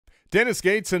Dennis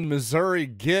Gates in Missouri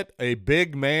get a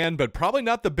big man, but probably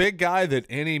not the big guy that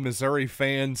any Missouri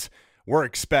fans were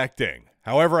expecting.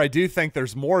 However, I do think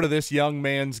there's more to this young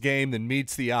man's game than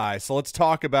meets the eye. So let's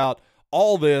talk about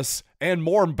all this and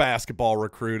more basketball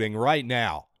recruiting right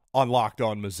now on Locked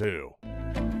On Mizzou.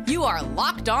 You are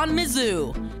Locked On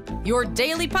Mizzou, your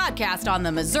daily podcast on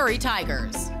the Missouri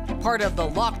Tigers. Part of the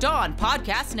Locked On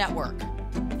Podcast Network.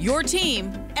 Your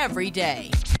team every day.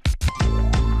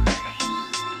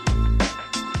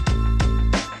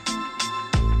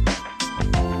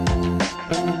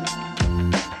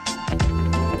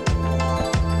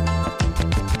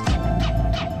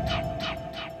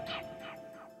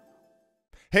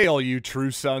 Hey, all you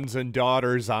true sons and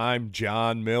daughters, I'm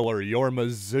John Miller, your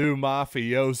Mizzou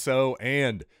mafioso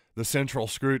and the central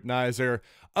scrutinizer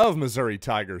of Missouri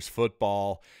Tigers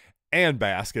football and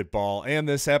basketball. And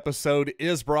this episode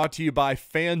is brought to you by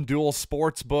FanDuel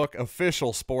Sportsbook,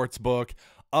 official sportsbook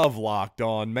of Locked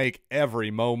On. Make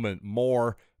every moment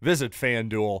more. Visit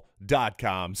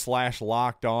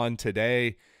FanDuel.com/LockedOn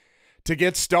today to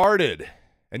get started.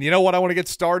 And you know what? I want to get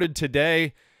started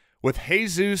today with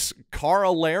Jesus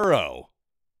Carralero,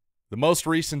 the most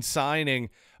recent signing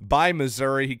by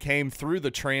Missouri. He came through the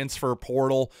transfer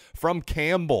portal from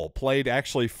Campbell, played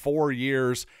actually 4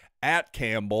 years at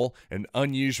Campbell, an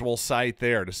unusual sight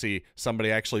there to see somebody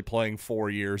actually playing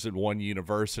 4 years at one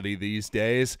university these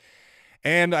days.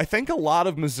 And I think a lot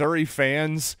of Missouri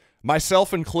fans,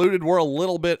 myself included, were a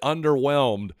little bit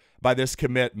underwhelmed by this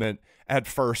commitment at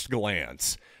first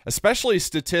glance. Especially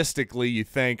statistically, you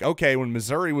think, okay, when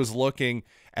Missouri was looking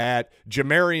at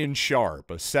Jamarion Sharp,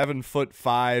 a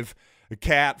 7'5"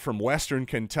 cat from Western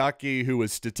Kentucky who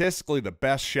was statistically the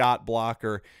best shot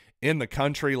blocker in the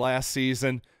country last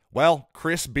season, well,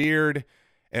 Chris Beard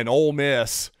and Ole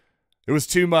Miss, it was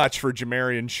too much for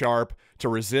Jamarion Sharp to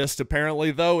resist,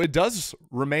 apparently, though it does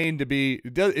remain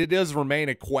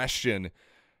a question,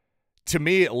 to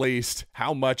me at least,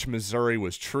 how much Missouri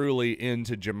was truly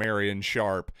into Jamarion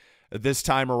Sharp this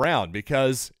time around,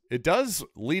 because it does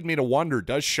lead me to wonder,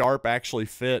 does Sharp actually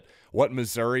fit what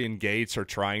Missouri and Gates are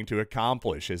trying to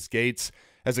accomplish? As Gates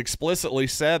has explicitly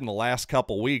said in the last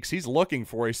couple weeks, he's looking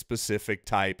for a specific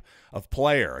type of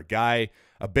player,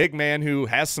 a big man who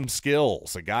has some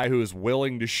skills, a guy who is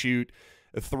willing to shoot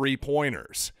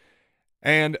three-pointers.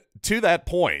 And to that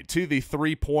point, to the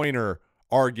three-pointer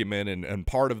argument and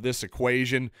part of this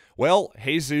equation, well,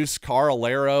 Jesus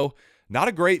Carralero, not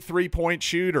a great three-point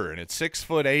shooter, and at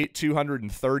 6'8",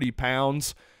 230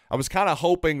 pounds, I was kind of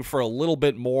hoping for a little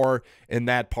bit more in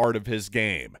that part of his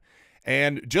game.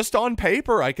 And just on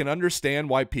paper, I can understand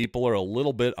why people are a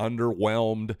little bit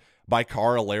underwhelmed by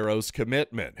Carralero's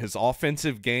commitment. His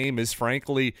offensive game is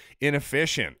frankly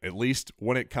inefficient, at least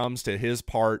when it comes to his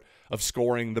part of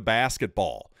scoring the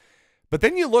basketball. But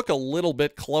then you look a little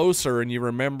bit closer and you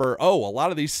remember, oh, a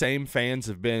lot of these same fans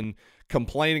have been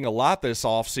complaining a lot this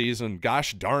offseason.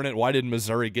 Gosh darn it, why didn't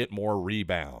Missouri get more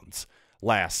rebounds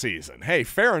last season? Hey,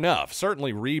 fair enough.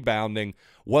 Certainly rebounding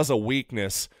was a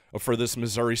weakness for this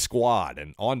Missouri squad.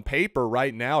 And on paper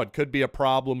right now, it could be a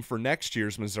problem for next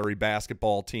year's Missouri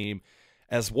basketball team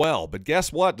as well. But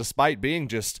guess what? Despite being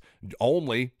just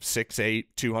only 6'8",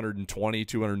 220,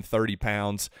 230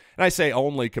 pounds, and I say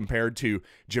only compared to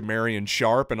Jamarion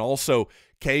Sharp and also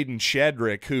Caden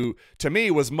Shedrick, who to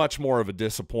me was much more of a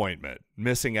disappointment,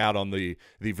 missing out on the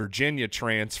Virginia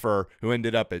transfer who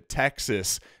ended up at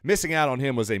Texas. Missing out on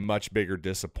him was a much bigger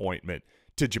disappointment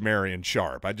to Jamarion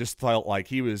Sharp. I just felt like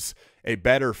he was a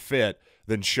better fit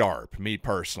than Sharp, me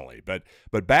personally. But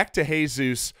back to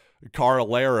Jesus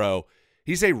Carralero,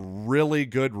 he's a really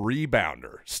good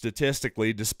rebounder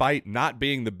statistically, despite not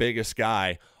being the biggest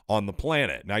guy on the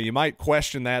planet. Now, you might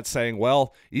question that, saying,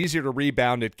 well, easier to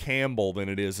rebound at Campbell than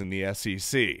it is in the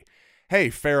SEC. Hey,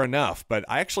 fair enough, but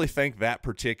I actually think that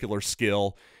particular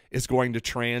skill is going to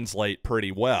translate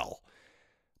pretty well.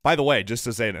 By the way, just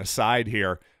as an aside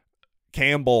here,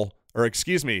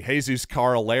 Jesus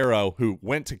Carralero, who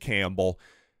went to Campbell,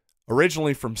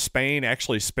 originally from Spain,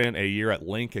 actually spent a year at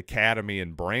Link Academy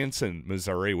in Branson,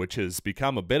 Missouri, which has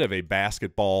become a bit of a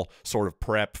basketball sort of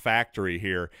prep factory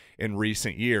here in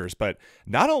recent years. But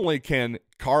not only can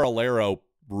Carralero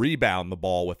rebound the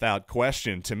ball without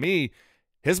question, to me,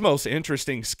 his most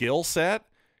interesting skill set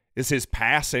is his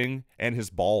passing and his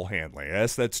ball handling.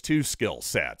 Yes, that's two skill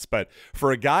sets. But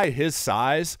for a guy his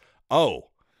size,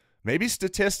 maybe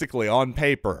statistically on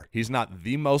paper, he's not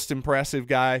the most impressive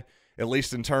guy, at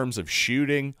least in terms of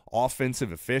shooting,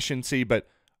 offensive efficiency, but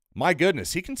my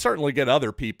goodness, he can certainly get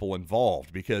other people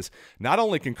involved, because not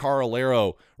only can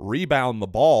Carralero rebound the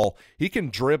ball, he can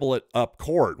dribble it up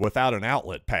court without an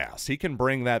outlet pass. He can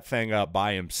bring that thing up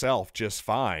by himself just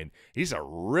fine. He's a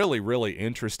really, really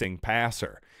interesting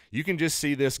passer. You can just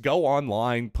see this. Go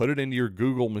online, put it into your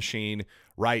Google machine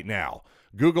right now.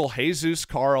 Google Jesus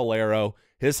Carralero,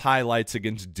 his highlights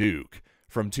against Duke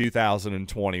from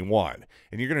 2021.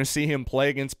 And you're going to see him play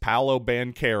against Paolo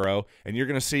Banchero, and you're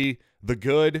going to see the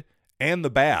good and the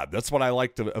bad. That's what I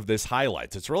liked of this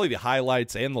highlights. It's really the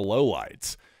highlights and the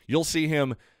lowlights. You'll see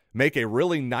him make a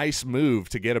really nice move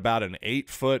to get about an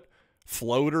 8-foot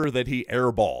floater that he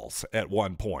airballs at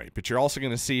one point. But you're also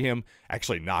going to see him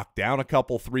actually knock down a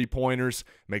couple three-pointers,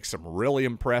 make some really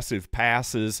impressive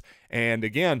passes, and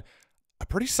again, a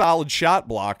pretty solid shot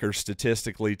blocker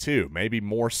statistically too, maybe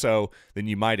more so than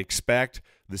you might expect.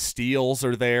 The steals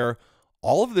are there.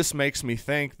 All of this makes me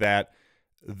think that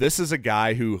this is a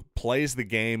guy who plays the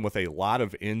game with a lot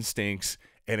of instincts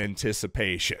and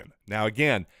anticipation. Now,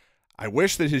 again, I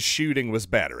wish that his shooting was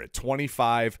better at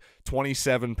 25,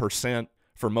 27%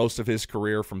 for most of his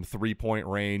career from three-point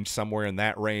range, somewhere in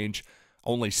that range.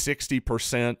 Only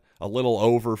 60%, a little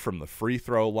over from the free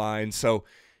throw line. So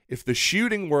if the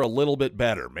shooting were a little bit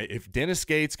better, if Dennis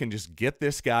Gates can just get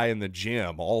this guy in the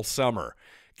gym all summer,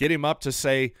 get him up to,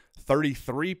 say,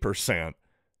 33%,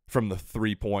 from the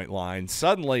three-point line,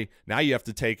 suddenly now you have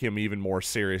to take him even more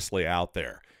seriously out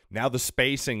there. Now the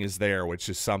spacing is there, which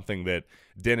is something that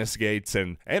Dennis Gates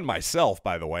and myself,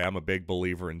 by the way, I'm a big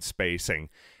believer in spacing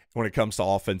when it comes to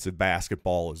offensive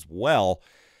basketball as well.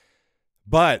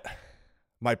 But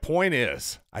my point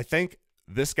is, I think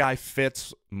this guy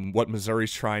fits what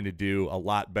Missouri's trying to do a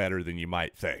lot better than you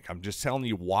might think. I'm just telling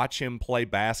you, watch him play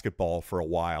basketball for a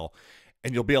while,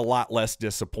 and you'll be a lot less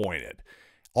disappointed.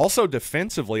 Also,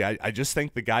 defensively, I just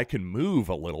think the guy can move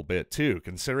a little bit, too,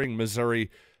 considering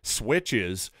Missouri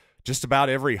switches just about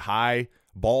every high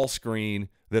ball screen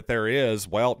that there is.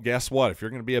 Well, guess what? If you're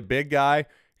going to be a big guy, you're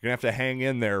going to have to hang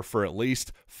in there for at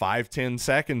least 5-10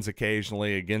 seconds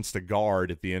occasionally against a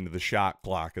guard at the end of the shot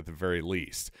clock at the very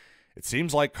least. It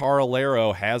seems like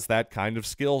Carralero has that kind of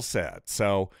skill set.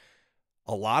 So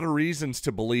a lot of reasons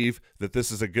to believe that this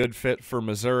is a good fit for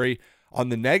Missouri. On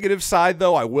the negative side,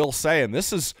 though, I will say, and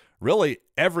this is really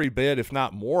every bit, if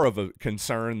not more of a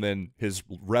concern than his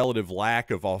relative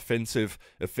lack of offensive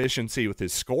efficiency with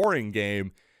his scoring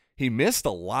game, he missed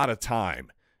a lot of time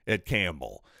at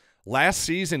Campbell. Last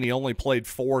season, he only played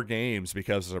 4 games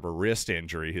because of a wrist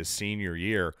injury his senior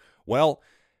year. Well,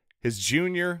 his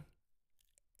junior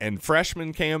and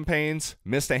freshman campaigns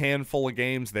missed a handful of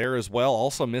games there as well,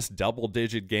 also missed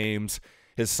double-digit games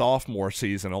his sophomore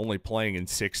season, only playing in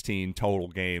 16 total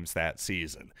games that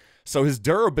season. So his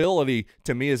durability,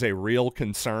 to me, is a real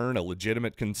concern, a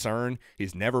legitimate concern.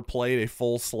 He's never played a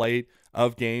full slate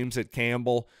of games at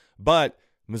Campbell, but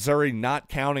Missouri not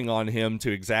counting on him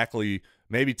to exactly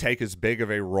maybe take as big of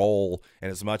a role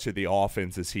and as much of the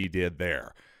offense as he did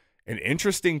there. An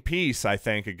interesting piece, I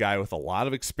think, a guy with a lot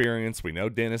of experience. We know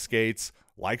Dennis Gates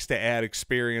likes to add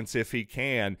experience if he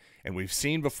can, and we've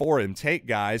seen before him take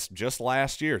guys, just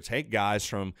last year, take guys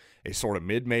from a sort of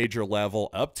mid-major level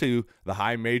up to the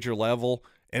high major level,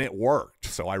 and it worked.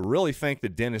 So I really think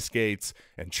that Dennis Gates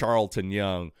and Charlton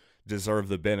Young deserve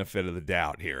the benefit of the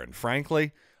doubt here. And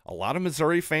frankly, a lot of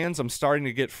Missouri fans, I'm starting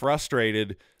to get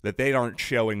frustrated that they aren't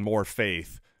showing more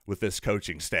faith with this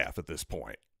coaching staff at this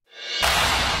point.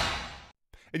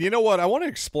 And you know what? I want to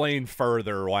explain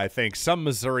further why I think some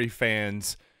Missouri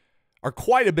fans are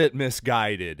quite a bit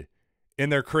misguided in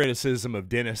their criticism of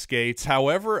Dennis Gates.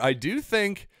 However, I do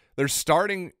think there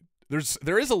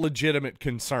is a legitimate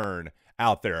concern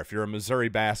out there if you're a Missouri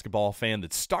basketball fan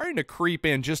that's starting to creep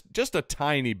in just a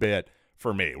tiny bit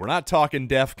for me. We're not talking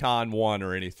DEFCON 1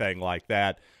 or anything like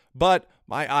that, but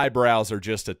my eyebrows are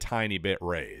just a tiny bit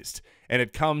raised. And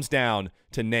it comes down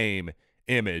to name,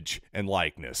 image, and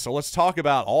likeness. So let's talk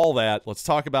about all that. Let's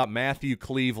talk about Matthew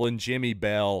Cleveland, Jimmy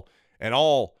Bell, and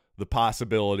all the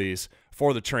possibilities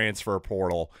for the transfer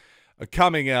portal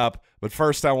coming up. But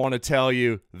first, I want to tell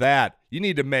you that you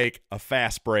need to make a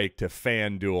fast break to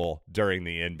FanDuel during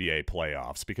the NBA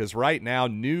playoffs, because right now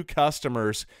new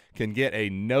customers can get a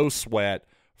no-sweat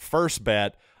first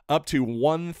bet up to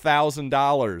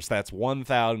 $1,000. That's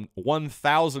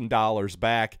 $1,000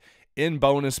 back in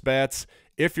bonus bets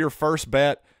if your first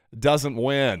bet doesn't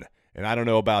win. And I don't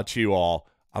know about you all,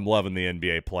 I'm loving the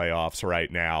NBA playoffs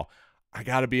right now. I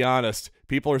got to be honest,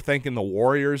 people are thinking the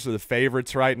Warriors are the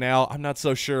favorites right now. I'm not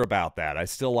so sure about that. I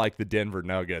still like the Denver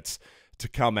Nuggets to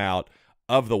come out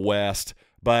of the West.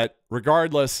 But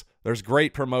regardless, There's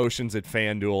great promotions at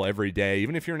FanDuel every day.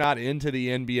 Even if you're not into the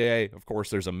NBA, of course,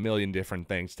 there's a million different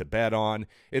things to bet on.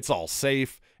 It's all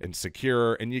safe and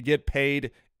secure, and you get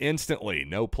paid instantly.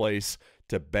 No place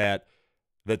to bet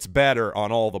that's better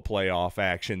on all the playoff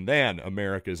action than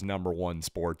America's #1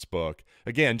 sports book.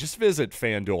 Again, just visit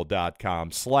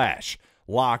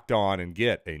FanDuel.com/LockedOn and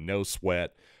get a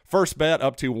no-sweat first bet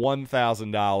up to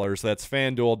 $1,000. That's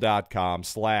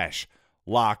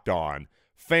FanDuel.com/LockedOn.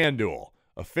 FanDuel,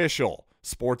 official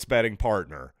sports betting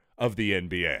partner of the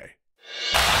NBA.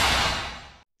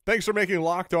 Thanks for making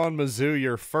Locked On Mizzou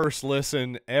your first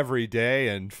listen every day.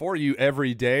 And for you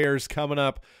everydayers, coming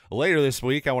up later this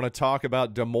week, I want to talk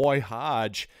about D'Moi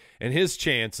Hodge and his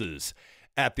chances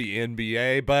at the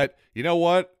NBA. But you know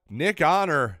what? Nick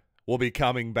Honor will be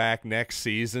coming back next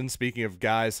season. Speaking of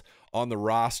guys on the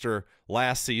roster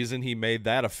last season, he made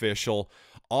that official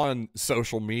on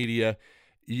social media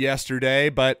yesterday.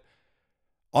 But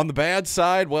on the bad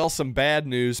side, well, some bad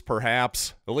news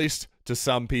perhaps, at least to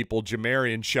some people.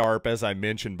 Jamarion Sharp, as I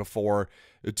mentioned before,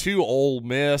 to Ole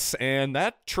Miss, and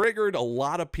that triggered a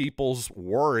lot of people's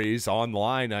worries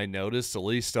online, I noticed, at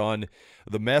least on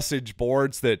the message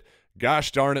boards, that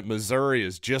gosh darn it, Missouri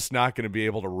is just not going to be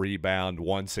able to rebound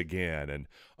once again. And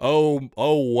oh,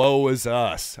 woe is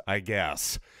us, I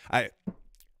guess.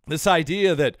 This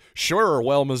idea that, sure,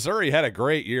 well, Missouri had a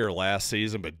great year last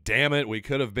season, but damn it, we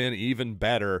could have been even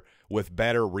better with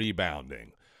better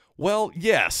rebounding. Well,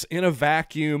 yes, in a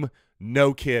vacuum,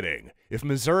 no kidding. If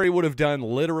Missouri would have done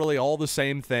literally all the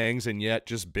same things and yet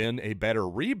just been a better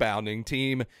rebounding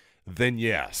team, then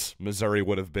yes, Missouri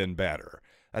would have been better.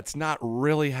 That's not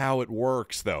really how it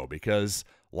works, though, because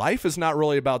life is not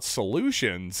really about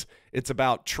solutions. It's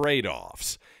about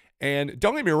trade-offs. And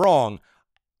don't get me wrong,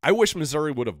 I wish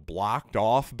Missouri would have blocked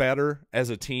off better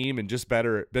as a team and just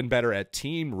been better at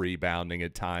team rebounding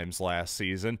at times last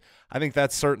season. I think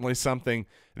that's certainly something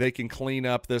they can clean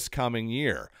up this coming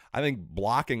year. I think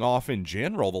blocking off in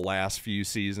general the last few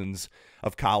seasons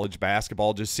of college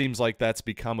basketball just seems like that's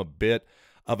become a bit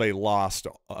of a lost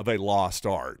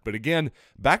art. But again,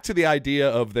 back to the idea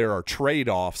of there are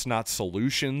trade-offs, not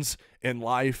solutions in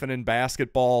life and in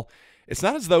basketball. It's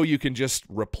not as though you can just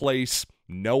replace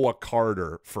Noah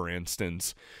Carter, for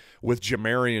instance, with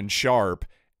Jamarion Sharp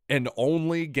and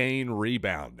only gain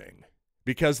rebounding,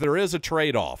 because there is a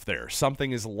trade-off there.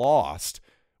 Something is lost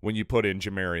when you put in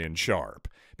Jamarion Sharp,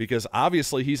 because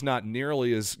obviously he's not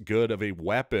nearly as good of a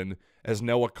weapon as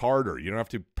Noah Carter. You don't have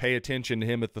to pay attention to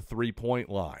him at the three-point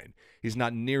line. He's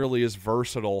not nearly as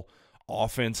versatile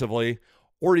offensively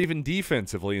or even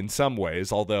defensively in some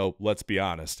ways, although, let's be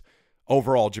honest,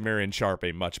 overall, Jamarion Sharp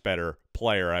a much better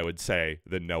player, I would say,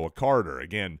 than Noah Carter.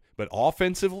 Again, but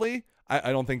offensively,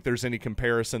 I don't think there's any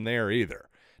comparison there either.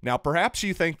 Now, perhaps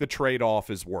you think the trade-off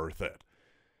is worth it.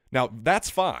 Now, that's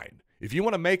fine. If you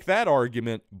want to make that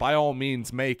argument, by all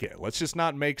means make it. Let's just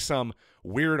not make some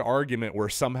weird argument where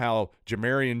somehow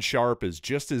Jamarion Sharp is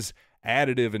just as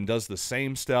additive and does the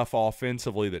same stuff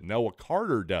offensively that Noah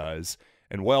Carter does,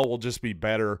 and, well, we'll just be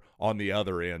better on the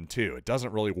other end too. It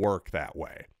doesn't really work that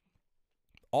way.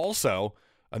 Also,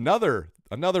 another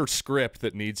script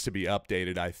that needs to be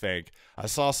updated, I think. I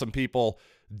saw some people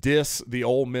diss the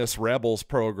Ole Miss Rebels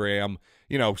program,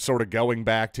 sort of going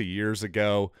back to years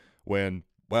ago when,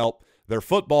 well, their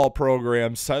football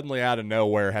program suddenly out of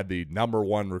nowhere had the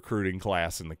 #1 recruiting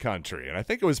class in the country. And I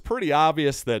think it was pretty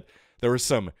obvious that there was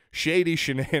some shady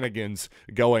shenanigans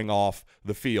going off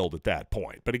the field at that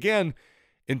point. But again,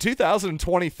 in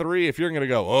 2023, if you're going to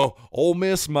go, oh, Ole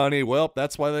Miss money, well,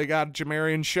 that's why they got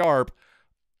Jamarion Sharp.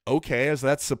 Okay, is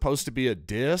that supposed to be a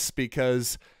diss?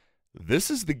 Because this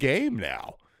is the game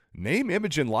now. Name,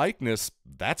 image, and likeness,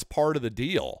 that's part of the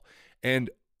deal. And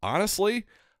honestly,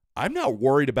 I'm not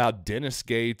worried about Dennis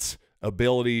Gates'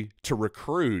 ability to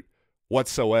recruit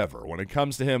whatsoever. When it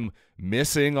comes to him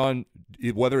missing on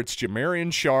whether it's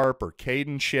Jamarion Sharp or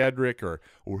Caden Shedrick or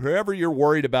whoever you're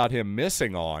worried about him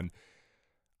missing on,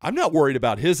 I'm not worried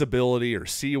about his ability or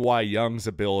C.Y. Young's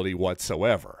ability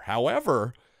whatsoever.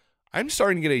 However, I'm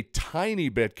starting to get a tiny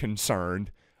bit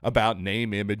concerned about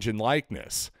name, image, and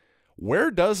likeness.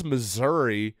 Where does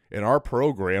Missouri in our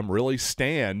program really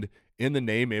stand in the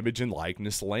name, image, and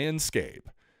likeness landscape?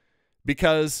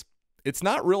 Because it's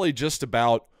not really just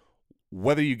about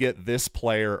whether you get this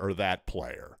player or that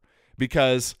player.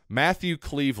 Because Matthew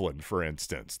Cleveland, for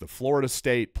instance, the Florida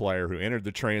State player who entered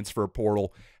the transfer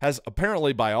portal, has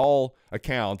apparently, by all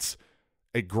accounts,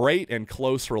 a great and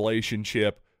close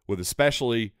relationship with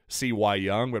especially C.Y.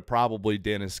 Young, but probably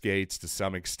Dennis Gates to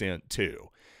some extent too.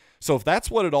 So if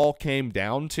that's what it all came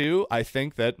down to, I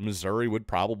think that Missouri would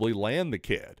probably land the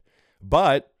kid.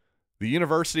 But the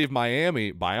University of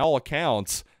Miami, by all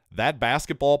accounts, that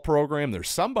basketball program, there's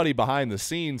somebody behind the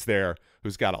scenes there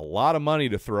who's got a lot of money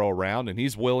to throw around, and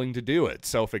he's willing to do it.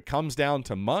 So if it comes down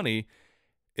to money,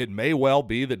 it may well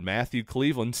be that Matthew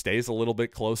Cleveland stays a little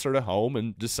bit closer to home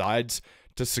and decides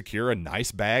to secure a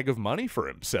nice bag of money for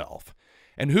himself.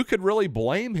 And who could really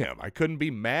blame him? I couldn't be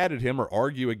mad at him or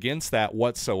argue against that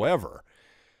whatsoever.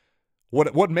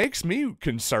 What makes me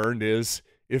concerned is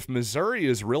if Missouri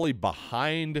is really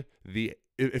behind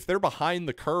if they're behind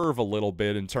the curve a little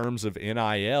bit in terms of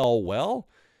NIL, well,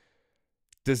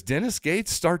 does Dennis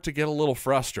Gates start to get a little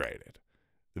frustrated?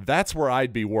 That's where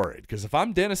I'd be worried, because if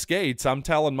I'm Dennis Gates, I'm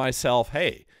telling myself,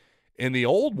 hey, in the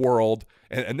old world,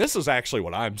 and this is actually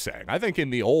what I'm saying, I think in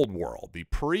the old world, the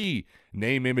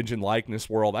pre-name, image, and likeness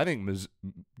world, I think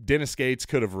Dennis Gates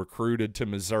could have recruited to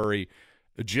Missouri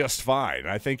just fine.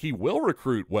 I think he will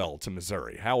recruit well to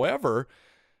Missouri. However,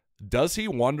 does he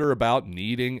wonder about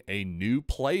needing a new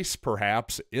place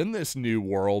perhaps in this new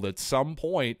world at some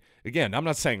point? Again, I'm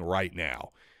not saying right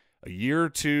now. A year,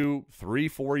 2, 3,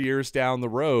 4 years down the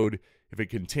road, if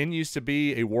it continues to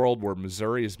be a world where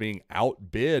Missouri is being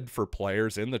outbid for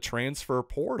players in the transfer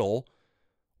portal,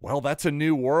 well, that's a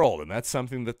new world, and that's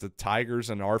something that the Tigers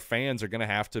and our fans are going to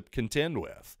have to contend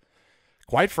with.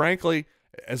 Quite frankly,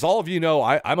 as all of you know,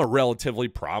 I'm a relatively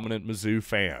prominent Mizzou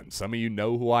fan. Some of you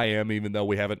know who I am, even though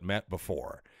we haven't met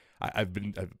before. I've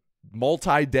been a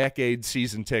multi-decade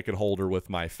season ticket holder with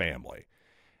my family.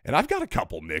 And I've got a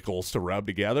couple nickels to rub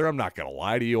together. I'm not going to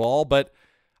lie to you all, but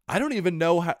I don't even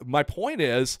know how. My point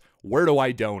is, where do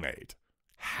I donate?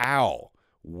 How?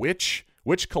 Which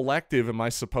collective am I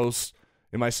supposed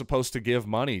to give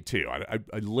money to? I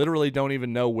literally don't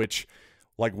even know which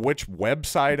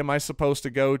website am I supposed to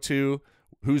go to?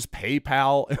 Whose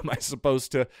PayPal am I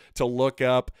supposed to look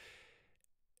up?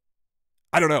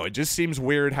 I don't know. It just seems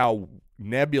weird how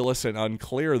nebulous and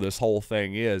unclear this whole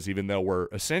thing is, even though we're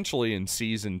essentially in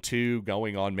season 2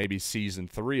 going on maybe season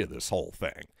 3 of this whole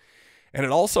thing. And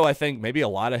it also, I think, maybe a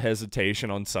lot of hesitation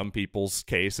on some people's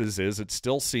cases is it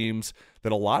still seems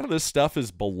that a lot of this stuff is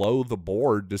below the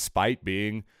board despite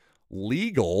being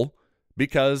legal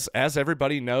because, as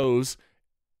everybody knows,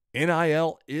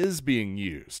 NIL is being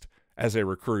used as a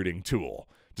recruiting tool.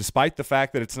 Despite the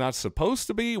fact that it's not supposed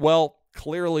to be, well,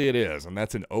 clearly it is, and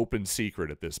that's an open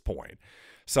secret at this point.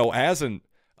 So as an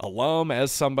alum,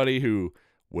 as somebody who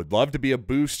would love to be a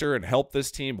booster and help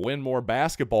this team win more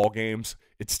basketball games,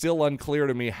 it's still unclear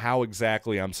to me how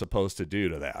exactly I'm supposed to do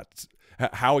to that.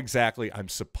 How exactly I'm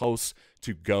supposed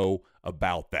to go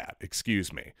about that.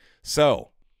 Excuse me. So,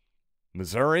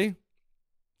 Missouri,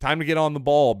 time to get on the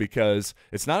ball, because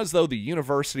it's not as though the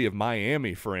University of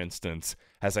Miami, for instance,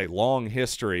 has a long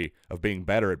history of being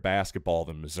better at basketball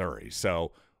than Missouri.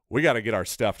 So we got to get our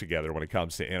stuff together when it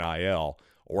comes to NIL,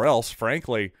 or else,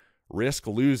 frankly, risk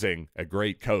losing a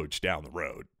great coach down the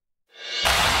road.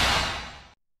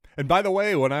 And by the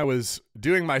way, when I was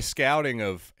doing my scouting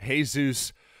of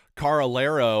Jesus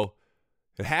Carralero,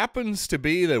 it happens to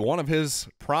be that one of his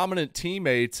prominent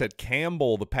teammates at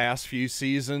Campbell the past few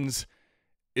seasons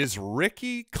is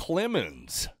Ricky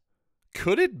Clemens.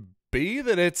 Could it be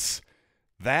that it's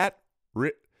that?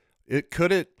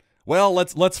 Well,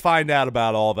 let's find out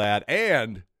about all that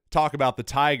and talk about the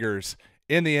Tigers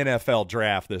in the NFL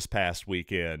draft this past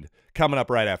weekend, coming up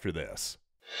right after this.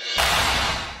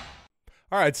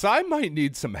 All right, so I might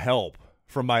need some help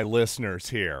from my listeners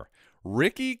here.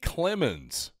 Ricky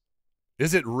Clemens.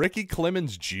 Is it Ricky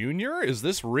Clemens Jr.? Is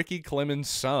this Ricky Clemens'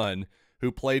 son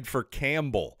who played for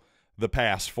Campbell the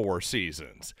past 4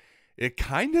 seasons? It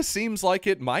kind of seems like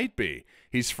it might be.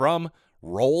 He's from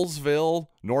Rollsville,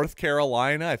 North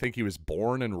Carolina. I think he was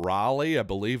born in Raleigh. I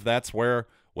believe that's where,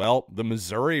 well, the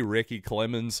Missouri Ricky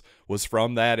Clemens was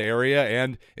from, that area.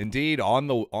 And indeed,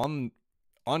 on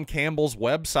Campbell's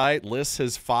website lists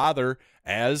his father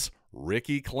as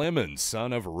Ricky Clemens,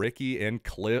 son of Ricky and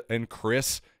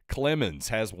Chris Clemens,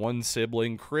 has one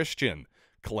sibling, Christian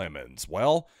Clemens.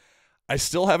 Well, I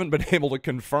still haven't been able to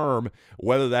confirm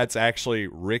whether that's actually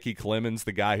Ricky Clemens,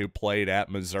 the guy who played at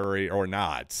Missouri, or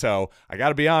not. So I got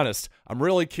to be honest, I'm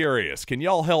really curious. Can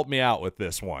y'all help me out with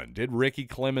this one? Did Ricky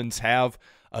Clemens have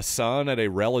a son at a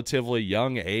relatively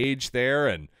young age there,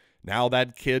 and now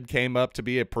that kid came up to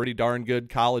be a pretty darn good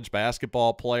college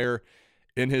basketball player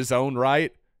in his own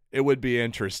right? It would be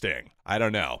interesting. I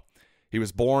don't know. He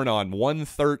was born on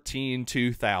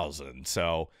 1/13/2000,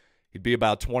 so he'd be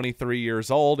about 23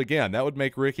 years old. Again, that would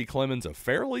make Ricky Clemens a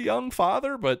fairly young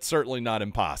father, but certainly not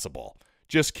impossible.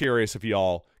 Just curious if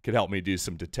y'all could help me do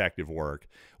some detective work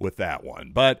with that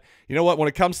one. But you know what? When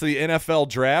it comes to the NFL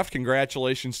draft,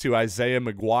 congratulations to Isaiah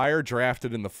McGuire,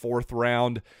 drafted in the 4th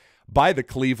round by the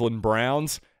Cleveland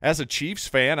Browns. As a Chiefs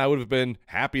fan, I would have been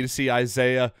happy to see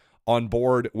Isaiah on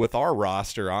board with our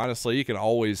roster. Honestly, you can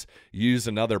always use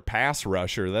another pass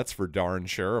rusher, that's for darn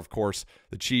sure. Of course,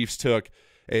 the Chiefs took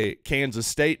a Kansas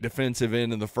State defensive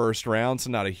end in the first round, so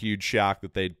not a huge shock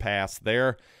that they'd pass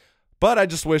there. But I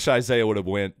just wish Isaiah would have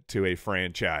went to a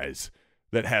franchise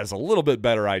that has a little bit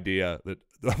better idea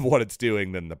of what it's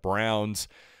doing than the Browns.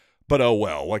 But oh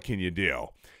well, what can you do?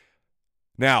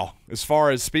 Now, as far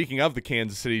as speaking of the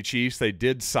Kansas City Chiefs, they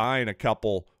did sign a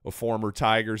couple of former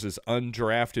Tigers as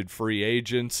undrafted free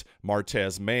agents.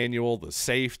 Martez Manuel, the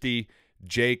safety,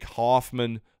 Jake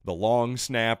Hoffman, the long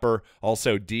snapper.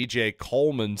 Also, DJ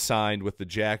Coleman signed with the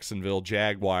Jacksonville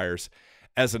Jaguars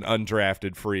as an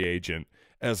undrafted free agent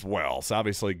as well. So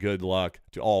obviously good luck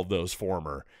to all of those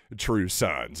former True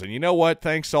Sons. And you know what?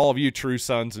 Thanks to all of you True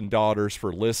Sons and daughters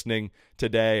for listening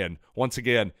today. And once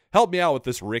again, help me out with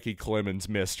this Ricky Clemens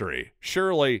mystery.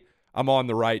 Surely I'm on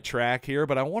the right track here,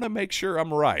 but I want to make sure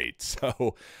I'm right.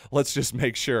 So let's just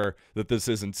make sure that this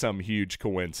isn't some huge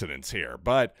coincidence here.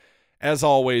 But as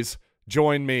always,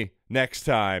 join me next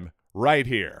time right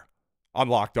here on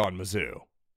Locked On Mizzou.